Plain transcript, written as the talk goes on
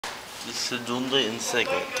Sedunda in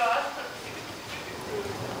Siglet.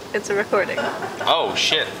 It's a recording. Oh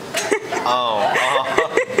shit.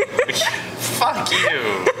 Fuck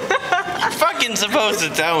you. You're fucking supposed to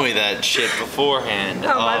tell me that shit beforehand.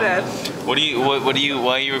 Oh my bad. Why are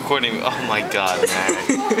you recording? Oh my god,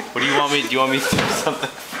 Marek. What do you want me? Do you want me to do something?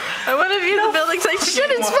 I want to view the building's like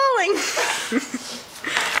shit. It's falling.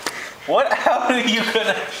 What? How are you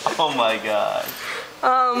gonna? Oh my god.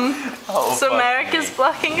 So Marek is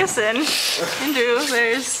blocking us in. And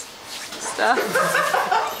there's stuff.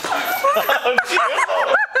 Oh,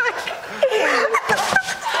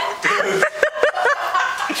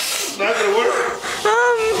 It's not gonna work.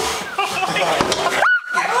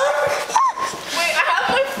 Wait, I have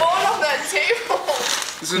my phone on that table.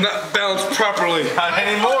 This is not balanced properly. Not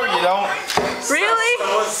anymore, you don't. Really?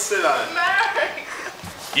 Someone sit on it. Marek.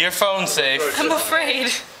 Your phone's safe. I'm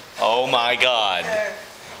afraid. Oh my god.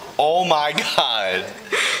 Oh my god.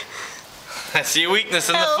 I see a weakness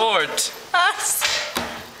in the fort. Us.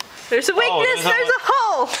 There's a weakness. There's a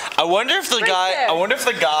hole. I wonder if the there. guy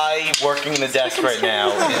working the desk right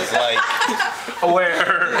now is like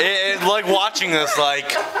Aware. like watching this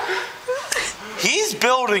like he's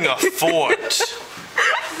building a fort.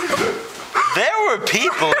 There were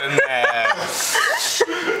people in there.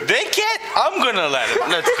 They can't. I'm gonna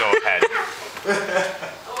let's go ahead.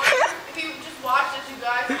 If you just watched as you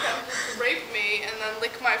guys attempted to rape me and then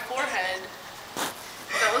lick my forehead,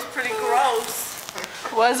 that was pretty gross.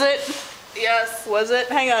 Was it? Yes. Was it?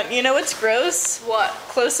 Hang on. You know what's gross? What?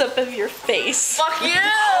 Close up of your face. Fuck you!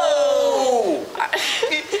 Oh!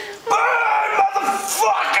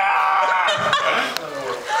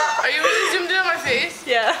 Motherfucker! Are you really zoomed in on my face?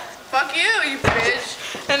 Yeah. Fuck you, you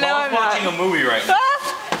bitch. And now I'm watching not. a movie right now.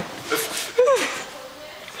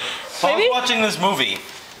 Paul's Maybe? watching this movie.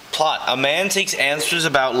 Plot: a man takes answers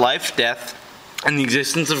about life, death, and the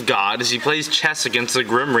existence of God as he plays chess against the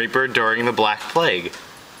Grim Reaper during the Black Plague.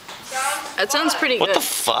 That sounds pretty What good. the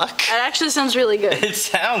fuck? That actually sounds really good. It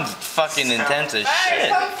sounds fucking intense as Marek, shit.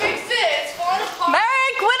 come fix it. It's falling apart.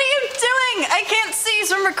 Marek, what are you doing? I can't see,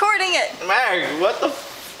 so I'm recording it. Marek, what the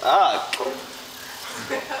fuck?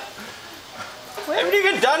 I haven't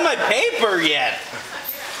even done my paper yet.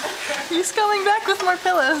 He's coming back with more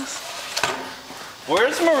pillows.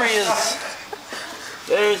 Where's Maria's?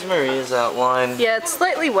 There's Maria's outline. Yeah, it's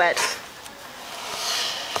slightly wet.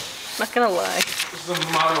 Not gonna lie. This is a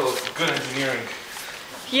model of good engineering.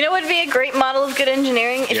 You know what would be a great model of good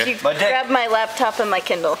engineering? If Yeah. you My dick. grab my laptop and my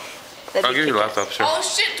Kindle. That'd I'll be give you a kick-ass. laptop, sure. Oh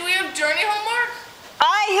shit, do we have journey homework?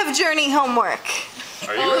 I have journey homework.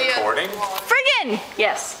 Are Oh, yeah. Friggin!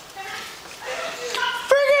 Yes.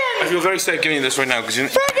 I feel very safe giving you this right now because you.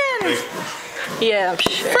 Friggin! Yeah, I'm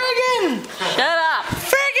sure. Friggin! Shut up.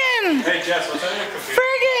 Friggin! Hey Jess, what's on your computer?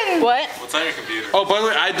 Friggin! What? What's on your computer? Oh, by the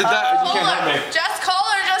way, I did that. You can't hurt me. Just call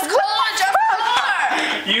her, just call her, just call her.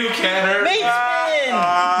 You can't hurt me. Meat spin!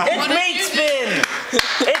 It's What did meat you spin!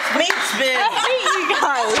 It's meat spin! I hate you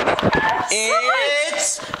guys. It's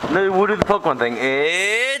no. We'll do the Pokemon thing.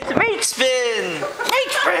 It's meat spin.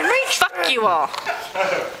 Meat spin, meat. Fuck you all.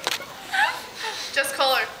 Just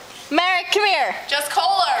call her. Marek, come here. Just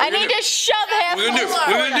call her. I need to shove half. We're gonna do.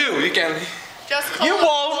 We're gonna do. You can. Just call You her.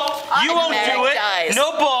 won't. You won't Marek do it. dies.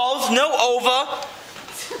 No balls. No over.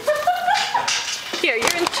 Here,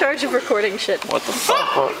 you're in charge of recording shit. What the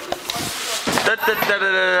fuck?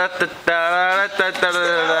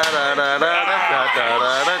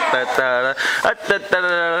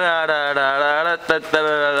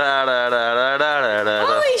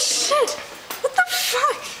 Holy shit! What the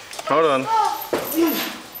fuck? Hold on.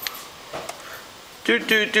 I'm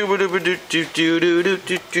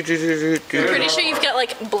pretty sure you've got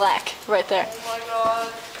like black right there. Oh my god.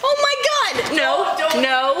 Oh my god! No! Don't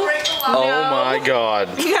No! break the Oh law. my god.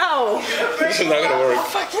 No! This is not gonna work.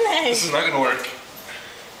 Fucking This A. is not gonna work.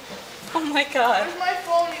 Oh my god. Where's my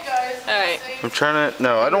phone, you guys? Is it Alright. safe? I'm trying to.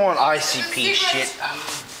 No, I don't want Is ICP it secret? shit.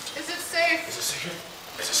 Is it safe? Is it secret?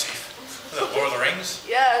 Is it safe? Is that Lord of the Rings?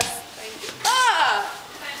 Yes. Thank you. Ah!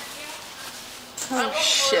 I love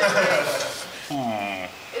shit. Lord of the Rings.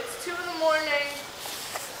 It's 2 in the morning.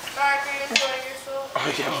 Marek, are you enjoying yourself? Oh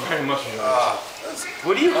yeah, I'm very much enjoying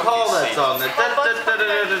What do you call that song?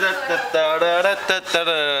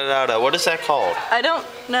 What is that called? I don't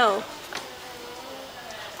know.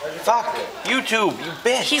 Fuck. YouTube, you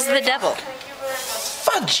bitch. He's the devil. Thank you very much.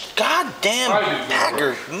 Fudge. Goddamn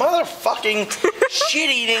Packer. Motherfucking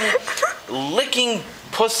shit-eating, licking,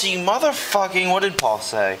 pussy, motherfucking. What did Paul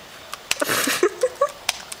say?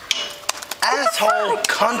 Asshole,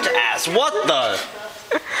 cunt ass. What the?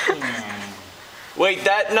 Wait,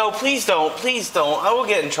 no, please don't. Please don't. I will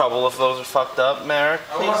get in trouble if those are fucked up, Marek.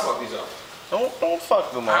 I want to fuck these up. Don't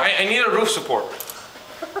fuck them up. I need a roof support.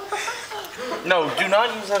 No, do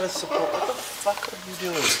not use that as support. What the fuck are you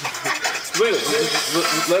doing? Wait,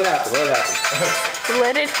 let it happen. Let it happen.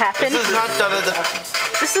 Let it happen. This is not done.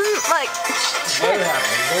 This isn't like. Let it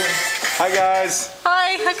happen. Hi guys.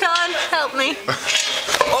 Hi, Hakan, help me.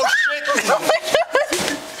 Oh shit!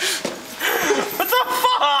 What the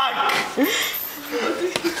fuck?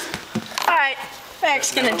 All right,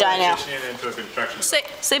 Marek's gonna die now.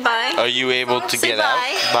 Say bye. Are you able to Say get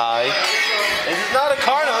bye. out? Bye. This is not a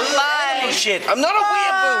carno. This is animal shit. I'm not a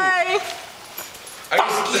weeaboo.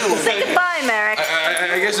 Bye. Say goodbye, Marek.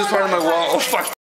 I guess it's part of my wall. Oh, fuck.